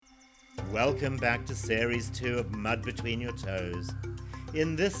Welcome back to Series 2 of Mud Between Your Toes.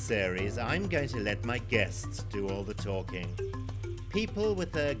 In this series, I'm going to let my guests do all the talking. People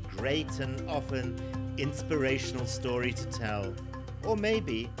with a great and often inspirational story to tell, or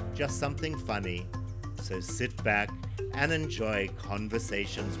maybe just something funny. So sit back and enjoy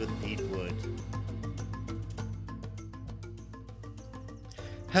Conversations with Pete Wood.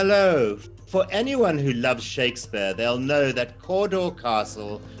 Hello. For anyone who loves Shakespeare, they'll know that Cawdor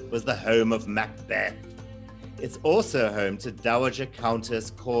Castle was the home of Macbeth. It's also home to Dowager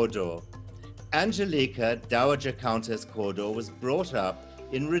Countess Cawdor. Angelica, Dowager Countess Cawdor, was brought up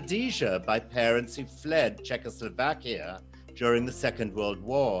in Rhodesia by parents who fled Czechoslovakia during the Second World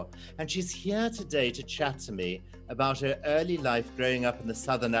War. And she's here today to chat to me about her early life growing up in the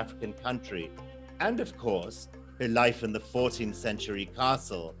Southern African country. And of course, her life in the 14th century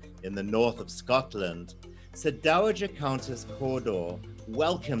castle in the north of Scotland. So Dowager Countess Cawdor,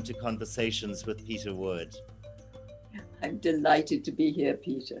 welcome to Conversations with Peter Wood. I'm delighted to be here,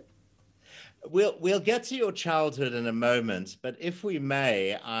 Peter. We'll get to your childhood in a moment, but if we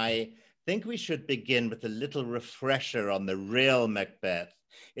may, I think we should begin with a little refresher on the real Macbeth.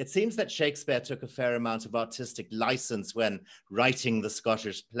 It seems that Shakespeare took a fair amount of artistic license when writing the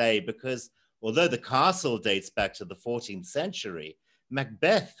Scottish play, because although the castle dates back to the 14th century,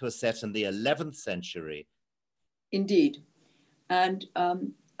 Macbeth was set in the 11th century. Indeed. And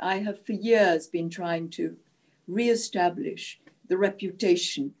I have for years been trying to re-establish the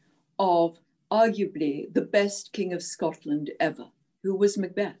reputation of arguably the best King of Scotland ever, who was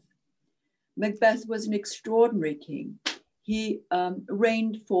Macbeth. Macbeth was an extraordinary king. He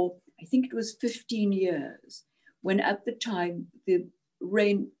reigned for, I think it was 15 years, when at the time the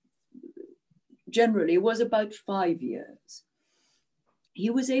reign generally was about 5 years. He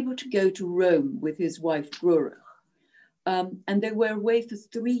was able to go to Rome with his wife Grurach, and they were away for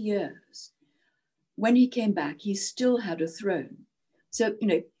 3 years. When he came back, he still had a throne. So,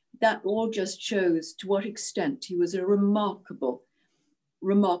 that all just shows to what extent he was a remarkable,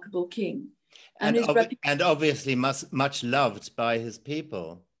 remarkable king. And obviously much loved by his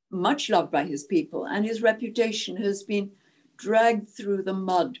people. Much loved by his people. And his reputation has been dragged through the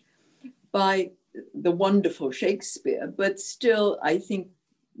mud by the wonderful Shakespeare, but still, I think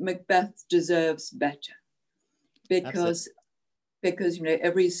Macbeth deserves better because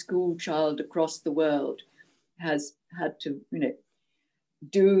every school child across the world has had to,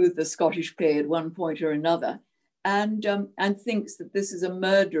 do the Scottish play at one point or another, and thinks that this is a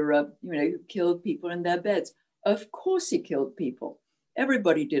murderer, who killed people in their beds. Of course, he killed people.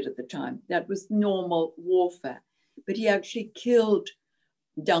 Everybody did at the time. That was normal warfare. But he actually killed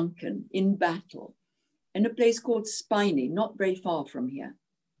Duncan in battle in a place called Spiney, not very far from here.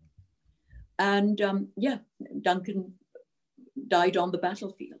 And Duncan died on the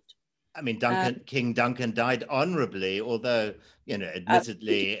battlefield. I mean, King Duncan died honorably, although,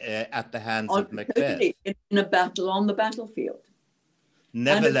 admittedly at the hands of Macbeth. Totally, in a battle on the battlefield.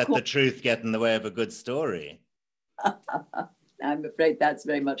 Never let the truth get in the way of a good story. I'm afraid that's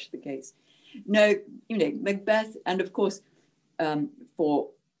very much the case. No, Macbeth, and of course, for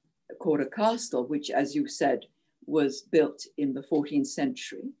Cawdor Castle, which, as you said, was built in the 14th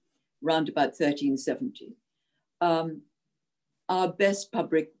century, round about 1370. Our best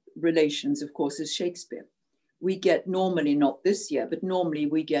public relations, of course, is Shakespeare. We get normally, not this year, but normally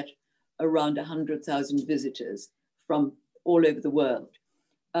we get around 100,000 visitors from all over the world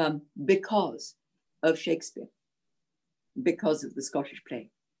because of Shakespeare, because of the Scottish play.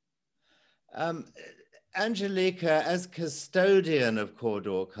 Angelica, as custodian of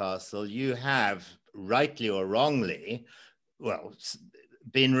Cawdor Castle, you have, rightly or wrongly,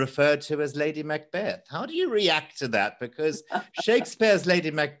 been referred to as Lady Macbeth. How do you react to that? Because Shakespeare's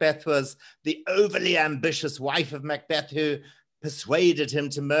Lady Macbeth was the overly ambitious wife of Macbeth who persuaded him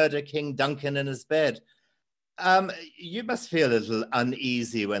to murder King Duncan in his bed. You must feel a little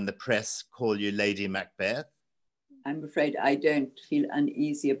uneasy when the press call you Lady Macbeth. I'm afraid I don't feel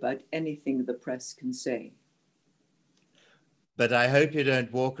uneasy about anything the press can say. But I hope you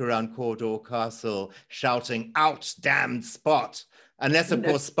don't walk around Cawdor Castle shouting, "Out, damned Spot!" Unless, of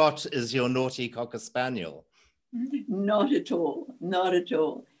course, Spot is your naughty Cocker Spaniel. Not at all, not at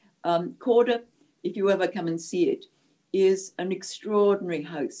all. Cawdor, if you ever come and see it, is an extraordinary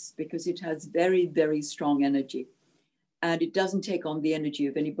house because it has very, very strong energy. And it doesn't take on the energy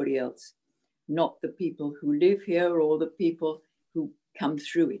of anybody else, not the people who live here or the people who come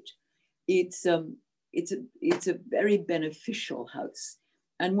through it. It's a very beneficial house.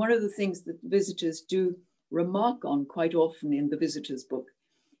 And one of the things that visitors do remark on quite often in the visitors book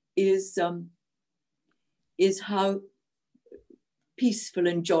is how peaceful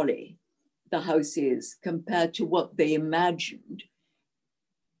and jolly the house is compared to what they imagined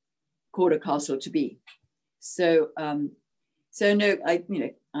Cawdor Castle to be. So, so no, I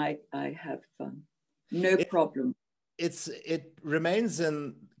have no problem. It remains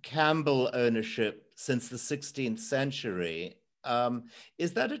in Campbell ownership since the 16th century.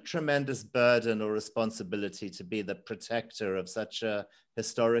 Is that a tremendous burden or responsibility to be the protector of such a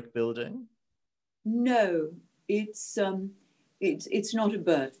historic building? No, it's not a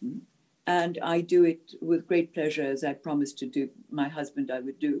burden, and I do it with great pleasure, as I promised to do. My husband, I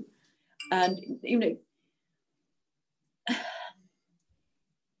would do, and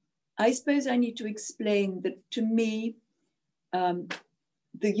I suppose I need to explain that to me, the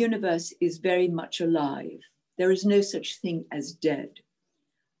universe is very much alive. There is no such thing as dead.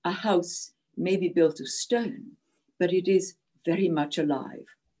 A house may be built of stone, but it is very much alive.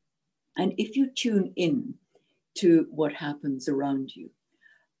 And if you tune in to what happens around you,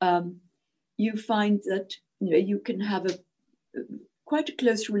 you find that you can have quite a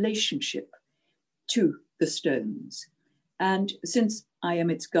close relationship to the stones. And since I am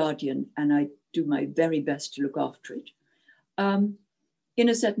its guardian and I do my very best to look after it, in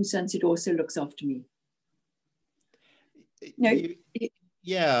a certain sense, it also looks after me.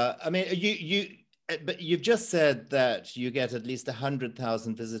 Yeah, I mean, but you've just said that you get at least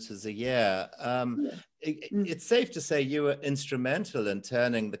 100,000 visitors a year. It's safe to say you were instrumental in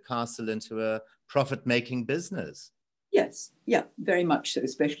turning the castle into a profit-making business. Yes, yeah, very much so,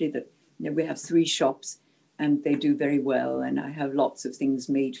 especially that we have 3 shops and they do very well, and I have lots of things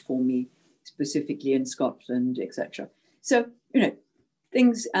made for me, specifically in Scotland, etc. So,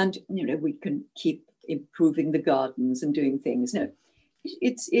 things, and we can keep improving the gardens and doing things. No,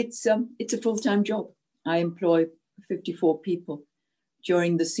 it's a full-time job. I employ 54 people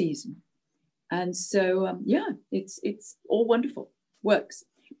during the season, and so yeah, it's all wonderful, works.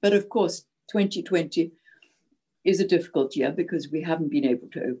 But of course, 2020 is a difficult year because we haven't been able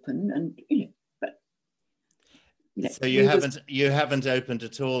to open, and so you haven't opened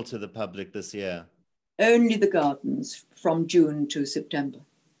at all to the public this year? Only the gardens from June to September.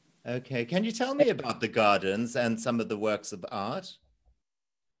 Okay, can you tell me about the gardens and some of the works of art?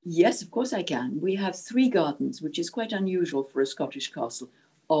 Yes, of course I can. We have 3 gardens, which is quite unusual for a Scottish castle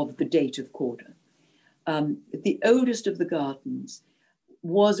of the date of Cawdor. The oldest of the gardens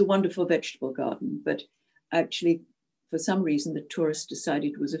was a wonderful vegetable garden, but actually, for some reason, the tourists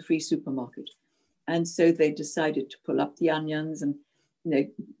decided it was a free supermarket. And so they decided to pull up the onions and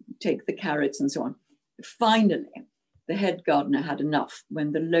take the carrots and so on. Finally, the head gardener had enough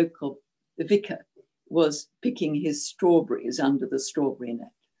when the vicar was picking his strawberries under the strawberry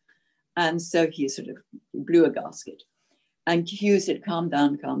net. And so he sort of blew a gasket. And Hugh said, calm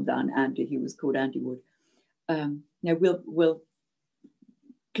down, Andy. He was called Andy Wood. Now we'll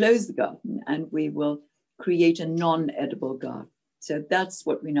close the garden and we will create a non-edible garden. So that's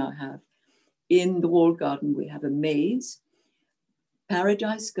what we now have. In the walled garden, we have a maze,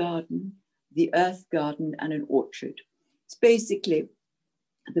 paradise garden, the earth garden, and an orchard. It's basically,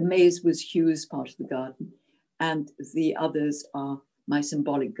 the maze was Hugh's part of the garden, and the others are my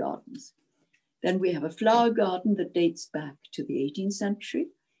symbolic gardens. Then we have a flower garden that dates back to the 18th century,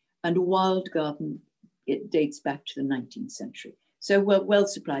 and a wild garden, it dates back to the 19th century. So we're well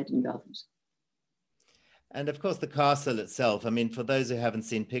supplied in gardens. And of course, the castle itself, I mean, for those who haven't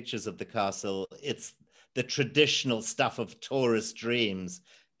seen pictures of the castle, it's the traditional stuff of tourist dreams,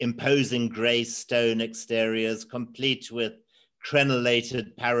 imposing grey stone exteriors, complete with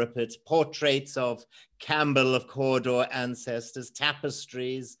crenellated parapet, portraits of Campbell of Cawdor ancestors,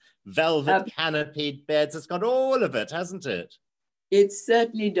 tapestries, velvet canopied beds. It's got all of it, hasn't it? It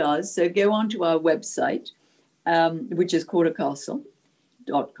certainly does. So go on to our website, which is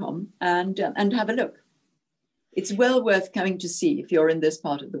cawdorcastle.com, and have a look. It's well worth coming to see if you're in this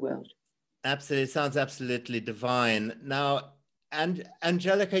part of the world. Absolutely. It sounds absolutely divine. Now, and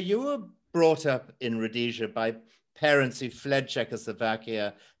Angelica, you were brought up in Rhodesia by parents who fled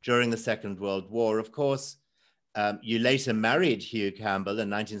Czechoslovakia during the Second World War. Of course, you later married Hugh Campbell in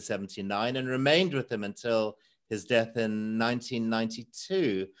 1979 and remained with him until his death in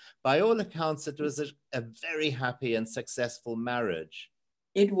 1992. By all accounts, it was a very happy and successful marriage.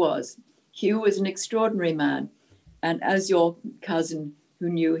 It was. Hugh was an extraordinary man. And as your cousin, who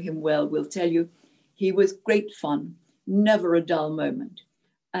knew him well, will tell you, he was great fun, never a dull moment.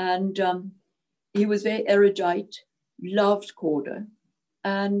 And he was very erudite, loved Cawdor,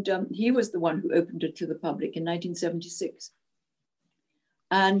 and he was the one who opened it to the public in 1976.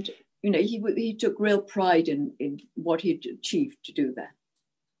 And he took real pride in what he'd achieved to do that.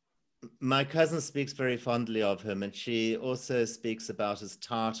 My cousin speaks very fondly of him, and she also speaks about his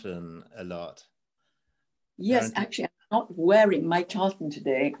tartan a lot. Yes, actually, I'm not wearing my tartan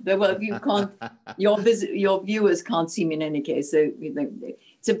today. Well, you can't. Your viewers can't see me in any case. So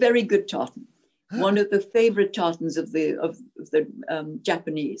it's a very good tartan. One of the favorite tartans of the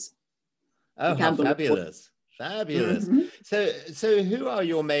Japanese. Oh, how fabulous! Fabulous. Mm-hmm. So who are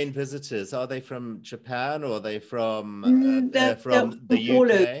your main visitors? Are they from Japan, or are they from they're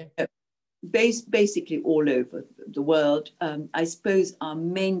the UK? Basically all over the world. I suppose our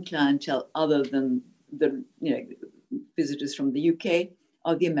main clientele, other than the visitors from the UK,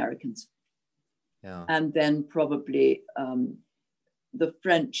 are the Americans. Yeah. And then probably the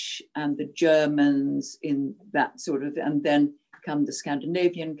French and the Germans in that sort of, and then come the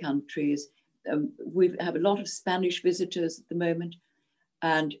Scandinavian countries. We have a lot of Spanish visitors at the moment,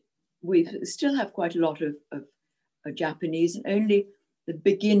 and we still have quite a lot of Japanese, and only the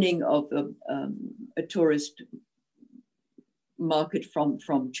beginning of a tourist market from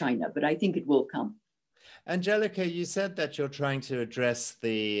China, but I think it will come. Angelica, you said that you're trying to address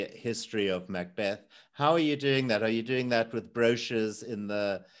the history of Macbeth. How are you doing that? Are you doing that with brochures in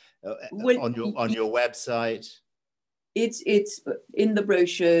the on your website? It's in the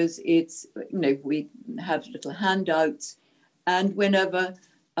brochures. It's we have little handouts, and whenever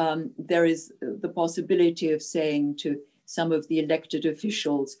there is the possibility of saying to some of the elected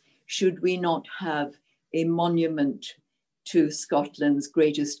officials, should we not have a monument to Scotland's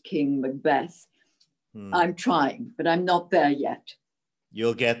greatest king, Macbeth? I'm trying, but I'm not there yet.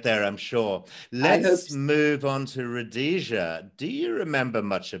 You'll get there, I'm sure. Let's move on to Rhodesia. Do you remember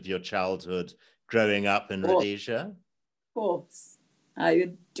much of your childhood growing up in Rhodesia? Of course.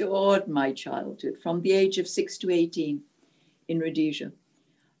 I adored my childhood from the age of 6 to 18 in Rhodesia.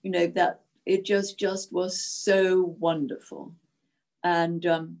 That it just was so wonderful. And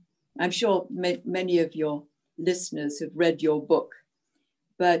I'm sure many of your listeners have read your book,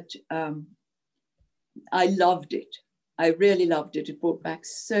 but I loved it. I really loved it. It brought back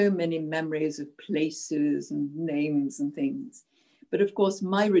so many memories of places and names and things. But of course,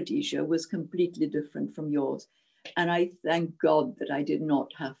 my Rhodesia was completely different from yours. And I thank God that I did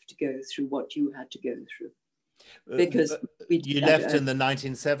not have to go through what you had to go through. Because you left in the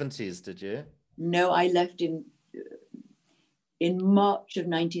 1970s, did you? No, I left in March of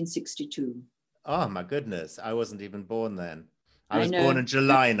 1962. Oh, my goodness. I wasn't even born then. I was born in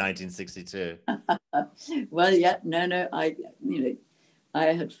July 1962. Well, yeah, no. I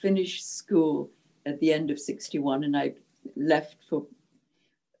had finished school at the end of 61, and I left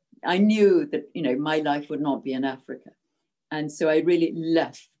I knew that, my life would not be in Africa. And so I really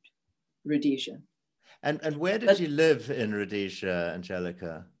left Rhodesia. And where did you live in Rhodesia,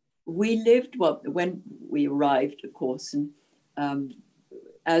 Angelica? We lived, when we arrived, of course, and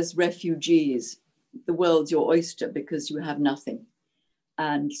as refugees, the world's your oyster because you have nothing.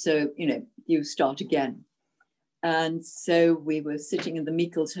 And so, you start again. And so we were sitting in the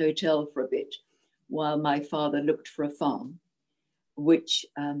Meikles Hotel for a bit while my father looked for a farm, which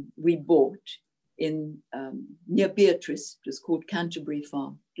we bought in near Beatrice. It was called Canterbury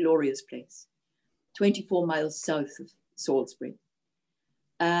Farm, glorious place, 24 miles south of Salisbury.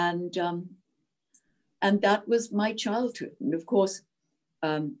 And that was my childhood. And of course,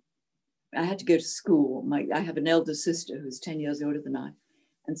 I had to go to school. I have an elder sister who's 10 years older than I.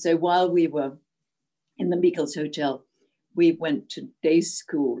 And so while we were in the Meikles Hotel, we went to day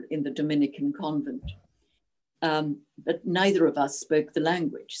school in the Dominican convent. But neither of us spoke the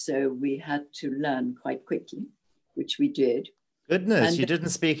language, so we had to learn quite quickly, which we did. Goodness, you didn't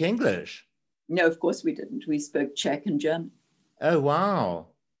speak English? No, of course we didn't. We spoke Czech and German. Oh, wow.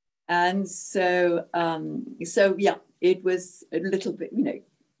 And so yeah, it was a little bit,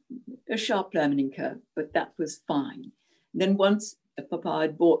 a sharp learning curve, but that was fine. Then once Papa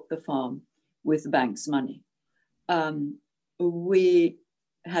had bought the farm with the bank's money, we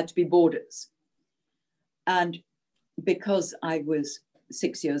had to be boarders. And because I was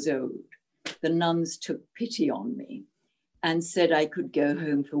 6 years old, the nuns took pity on me and said I could go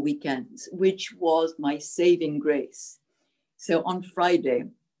home for weekends, which was my saving grace. So on Friday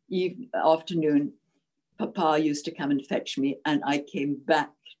afternoon, Papa used to come and fetch me, and I came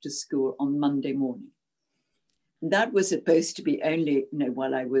back to school on Monday morning. That was supposed to be only,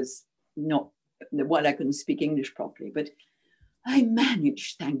 while I couldn't speak English properly, but I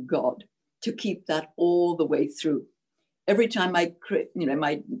managed, thank God, to keep that all the way through. Every time my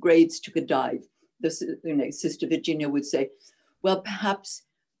grades took a dive, Sister Virginia would say, well, perhaps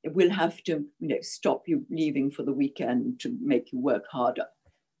we'll have to, stop you leaving for the weekend to make you work harder.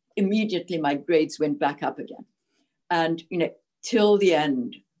 Immediately, my grades went back up again. And, till the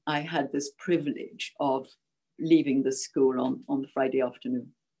end, I had this privilege of leaving the school on the Friday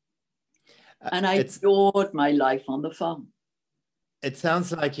afternoon. And I adored my life on the farm. It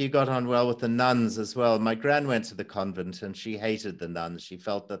sounds like you got on well with the nuns as well. My gran went to the convent and she hated the nuns. She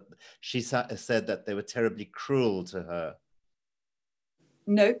felt that, she said that they were terribly cruel to her.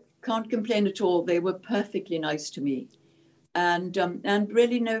 No, can't complain at all. They were perfectly nice to me. And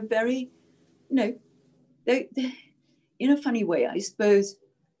really, no, very, no, they, in a funny way, I suppose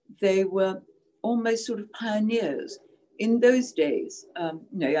they were almost sort of pioneers. In those days,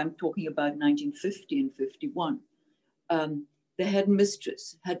 I'm talking about 1950 and 51, the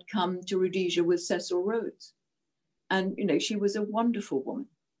headmistress had come to Rhodesia with Cecil Rhodes. And, she was a wonderful woman.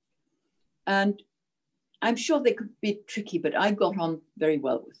 And I'm sure they could be tricky, but I got on very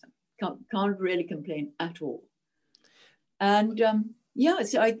well with them. Can't really complain at all. And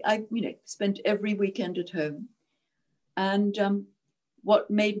so I spent every weekend at home. And what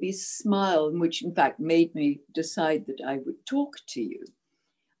made me smile, and which in fact made me decide that I would talk to you,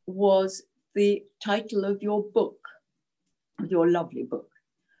 was the title of your book, your lovely book,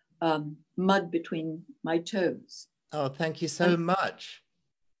 Mud Between My Toes. Oh, thank you so much.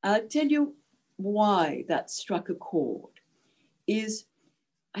 I'll tell you why that struck a chord. Is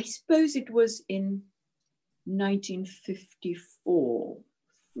I suppose it was in 1954,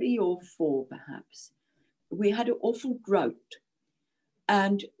 3 or 4 perhaps. We had an awful drought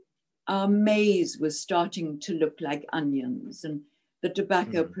and our maize was starting to look like onions and the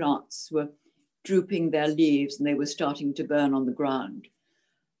tobacco plants were drooping their leaves and they were starting to burn on the ground.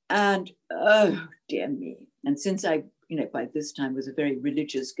 And oh, dear me. And since I, by this time was a very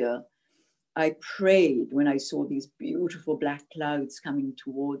religious girl, I prayed when I saw these beautiful black clouds coming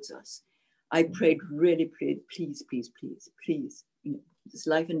towards us. I prayed, really prayed, please, please, please, please, this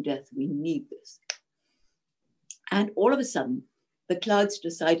life and death, we need this. And all of a sudden, the clouds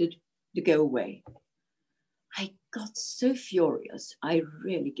decided to go away. I got so furious, I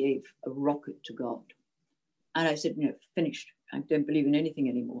really gave a rocket to God. And I said, finished. I don't believe in anything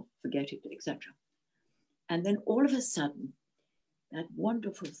anymore. Forget it, etc. And then all of a sudden, that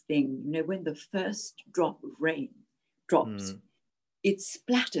wonderful thing, when the first drop of rain drops, it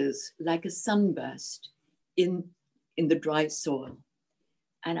splatters like a sunburst in the dry soil.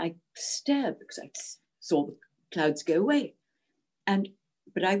 And I stared because I saw the clouds go away.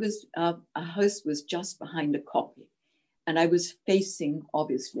 But I was, our house was just behind a copy. And I was facing,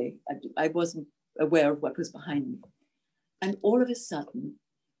 obviously, I wasn't aware of what was behind me. And all of a sudden,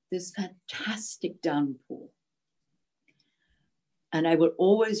 this fantastic downpour. And I will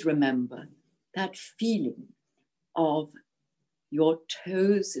always remember that feeling of your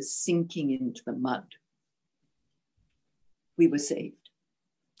toes is sinking into the mud. We were saved.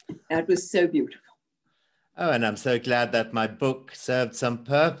 That was so beautiful. Oh, and I'm so glad that my book served some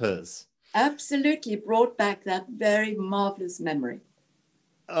purpose. Absolutely, brought back that very marvelous memory.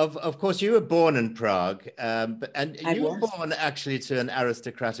 Of course, you were born in Prague, and you were was. born actually to an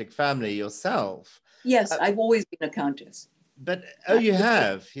aristocratic family yourself. Yes, I've always been a countess. But, oh, you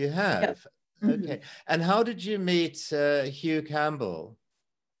have? You have? Yeah. Okay. And how did you meet Hugh Campbell?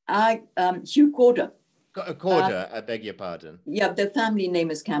 Hugh Corder. Corder, I beg your pardon. Yeah, the family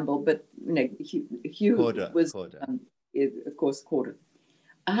name is Campbell, but Hugh Corder, was, Corder. Of course, Corder.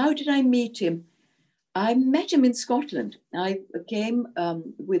 How did I meet him? I met him in Scotland. I came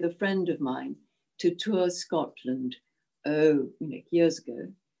with a friend of mine to tour Scotland, years ago.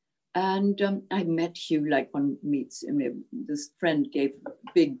 And I met Hugh like one meets. This friend gave a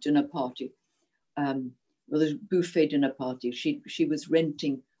big dinner party, a buffet dinner party. She was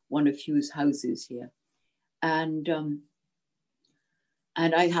renting one of Hugh's houses here. And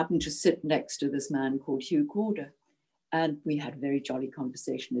I happened to sit next to this man called Hugh Corder. And we had a very jolly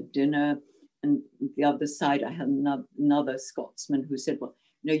conversation at dinner. And the other side, I had another Scotsman who said, well,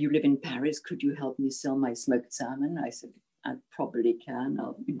 you live in Paris. Could you help me sell my smoked salmon? I said, I probably can,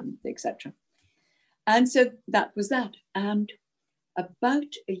 etc. And so that was that. And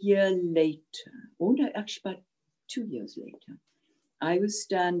about a year later, actually about 2 years later, I was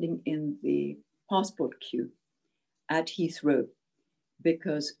standing in the passport queue at Heathrow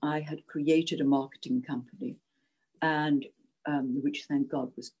because I had created a marketing company and which, thank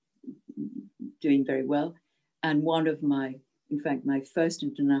God, was doing very well. And one of my first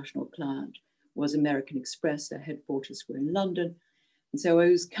international client was American Express. Their headquarters were in London. And so I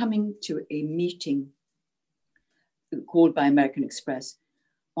was coming to a meeting called by American Express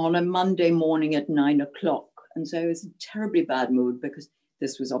on a Monday morning at 9 o'clock. And so I was in terribly bad mood because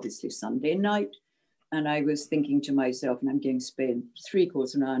this was obviously Sunday night. And I was thinking to myself, and I'm going to spend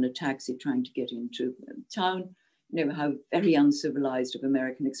 3/4 of an hour in a taxi trying to get into town. how very uncivilized of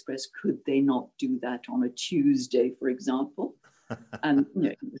American Express could they not do that on a Tuesday, for example, and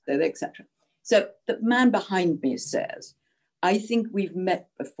etc. So the man behind me says, I think we've met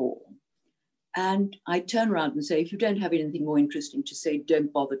before. And I turn around and say, if you don't have anything more interesting to say,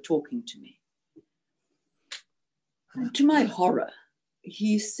 don't bother talking to me. And to my horror,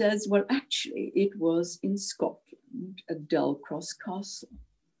 he says, well, actually, it was in Scotland at Dalcross Castle.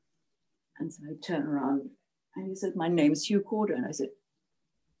 And so I turn around and he said, my name's Hugh Corder. And I said,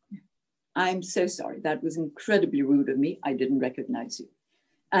 I'm so sorry. That was incredibly rude of me. I didn't recognize you.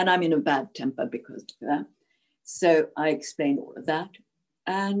 And I'm in a bad temper because of that. So I explained all of that.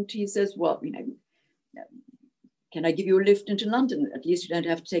 And he says, well, can I give you a lift into London? At least you don't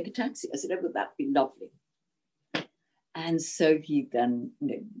have to take a taxi. I said, oh, well, that'd be lovely. And so he then,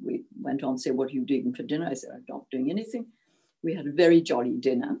 we went on to say, what are you doing for dinner? I said, I'm not doing anything. We had a very jolly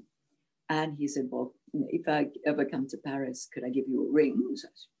dinner. And he said, well, if I ever come to Paris, could I give you a ring? So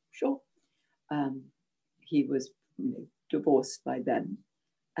I said, sure. He was divorced by then.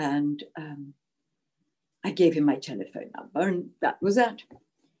 And I gave him my telephone number, and that was that.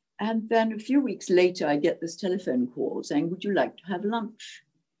 And then a few weeks later, I get this telephone call saying, would you like to have lunch?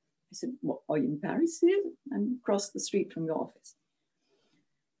 I said, what, are you in Paris? Yes, I'm across the street from your office.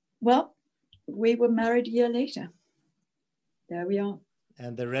 Well, we were married a year later. There we are.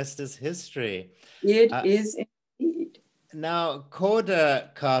 And the rest is history. It is indeed. Now,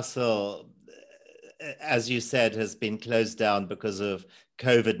 Corder Castle, as you said, has been closed down because of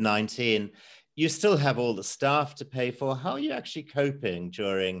COVID-19. You still have all the staff to pay for. How are you actually coping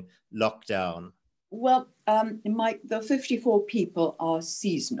during lockdown? Well, the 54 people are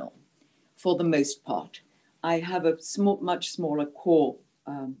seasonal for the most part. I have a much smaller core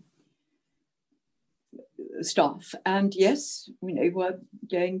staff. And yes, we're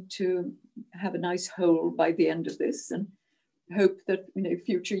going to have a nice hole by the end of this and hope that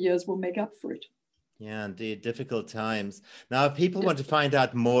future years will make up for it. Yeah, indeed, difficult times. Now, if people want to find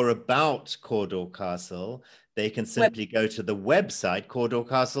out more about Cawdor Castle, they can simply go to the website,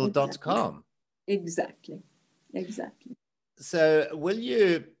 cawdorcastle.com. Exactly. So will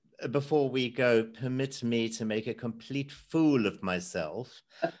you, before we go, permit me to make a complete fool of myself?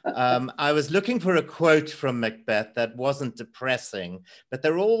 I was looking for a quote from Macbeth that wasn't depressing, but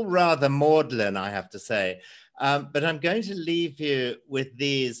they're all rather maudlin, I have to say. But I'm going to leave you with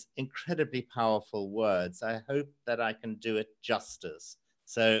these incredibly powerful words. I hope that I can do it justice.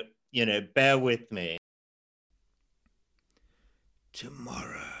 So, bear with me.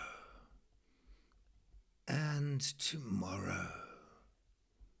 Tomorrow and tomorrow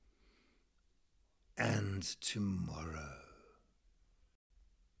and tomorrow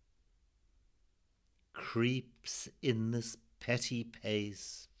creeps in this petty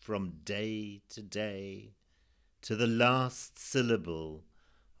pace from day to day, to the last syllable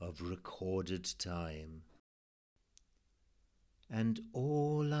of recorded time. And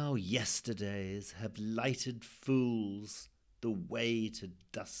all our yesterdays have lighted fools the way to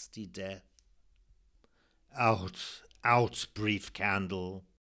dusty death. Out, out, brief candle.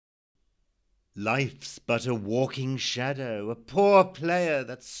 Life's but a walking shadow, a poor player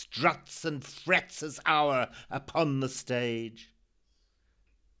that struts and frets his hour upon the stage,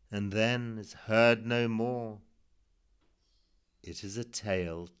 and then is heard no more. It is a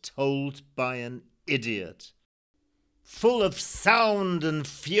tale told by an idiot, full of sound and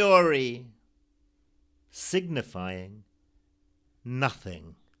fury, signifying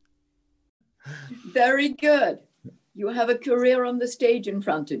nothing. Very good. You have a career on the stage in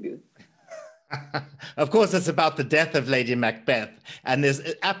front of you. Of course, it's about the death of Lady Macbeth, and there's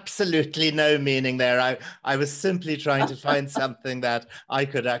absolutely no meaning there. I was simply trying to find something that I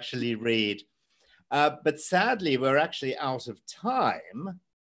could actually read. But sadly, we're actually out of time.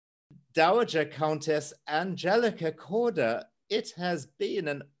 Dowager Countess Angelica Corder, it has been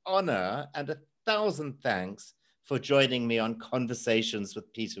an honor and 1,000 thanks for joining me on Conversations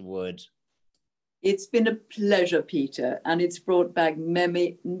with Peter Wood. It's been a pleasure, Peter, and it's brought back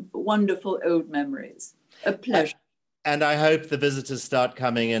many wonderful old memories. A pleasure. And I hope the visitors start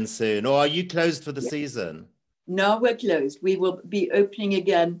coming in soon. Or are you closed for the season? No, we're closed. We will be opening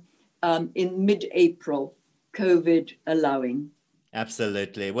again in mid-April, COVID allowing.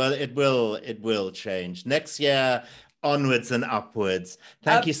 Absolutely. Well, it will change. Next year, onwards and upwards.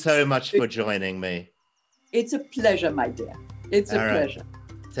 Thank you so much for joining me. It's a pleasure, my dear. It's a pleasure.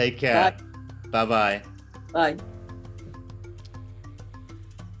 Take care. Bye-bye. Bye.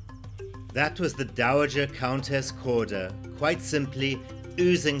 That was the Dowager Countess Corder, quite simply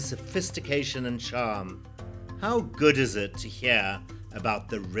oozing sophistication and charm. How good is it to hear about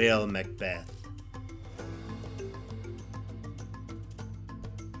the real Macbeth?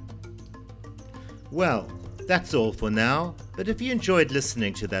 Well, that's all for now, but if you enjoyed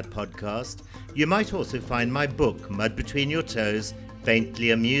listening to that podcast, you might also find my book, Mud Between Your Toes,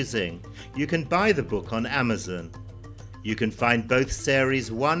 faintly amusing. You can buy the book on Amazon. You can find both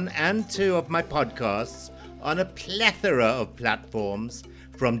series 1 and 2 of my podcasts on a plethora of platforms,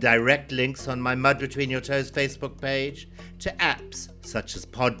 from direct links on my Mud Between Your Toes Facebook page to apps such as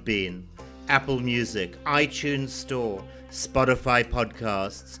Podbean, Apple Music, iTunes Store, Spotify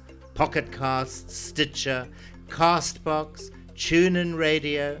Podcasts, Pocket Casts, Stitcher, Castbox, TuneIn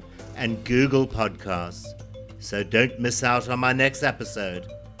Radio, and Google Podcasts. So don't miss out on my next episode.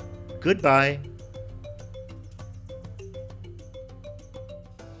 Goodbye.